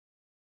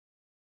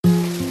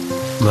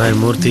भाई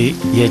मूर्ति,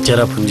 ये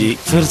चेरापूंजी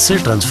फिर से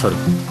transfer.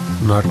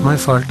 Not my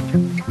fault.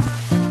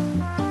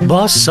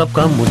 Boss सब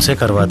काम मुझसे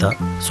करवाता,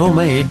 सो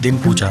मैं एक दिन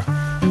पूछा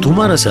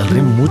तुम्हारा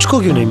सैलरी मुझको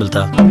क्यों नहीं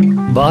मिलता।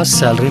 बॉस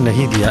सैलरी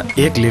नहीं दिया,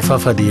 एक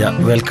लिफाफा दिया,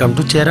 welcome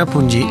to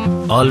Cherrapunji,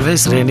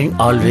 always raining,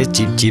 always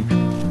cheap cheap,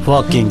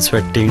 walking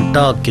sweating,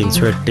 talking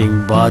sweating,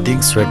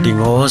 bathing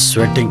sweating, O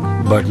sweating,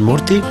 but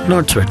Murthy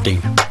not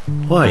sweating.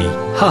 Y?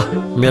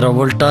 हाँ, मेरा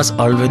वोल्टास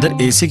ऑल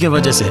वेदर एसी के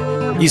वजह से।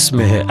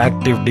 इसमें है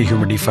एक्टिव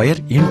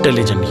डिह्यूमिडिफायर,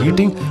 इंटेलिजेंट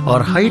हीटिंग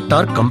और high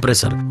torque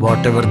compressor.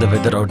 What ever the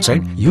weather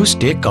outside, you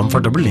stay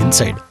comfortable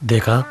inside.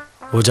 देखा,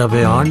 हो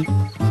जावे ऑन,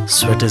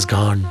 स्वेट इज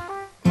गॉन।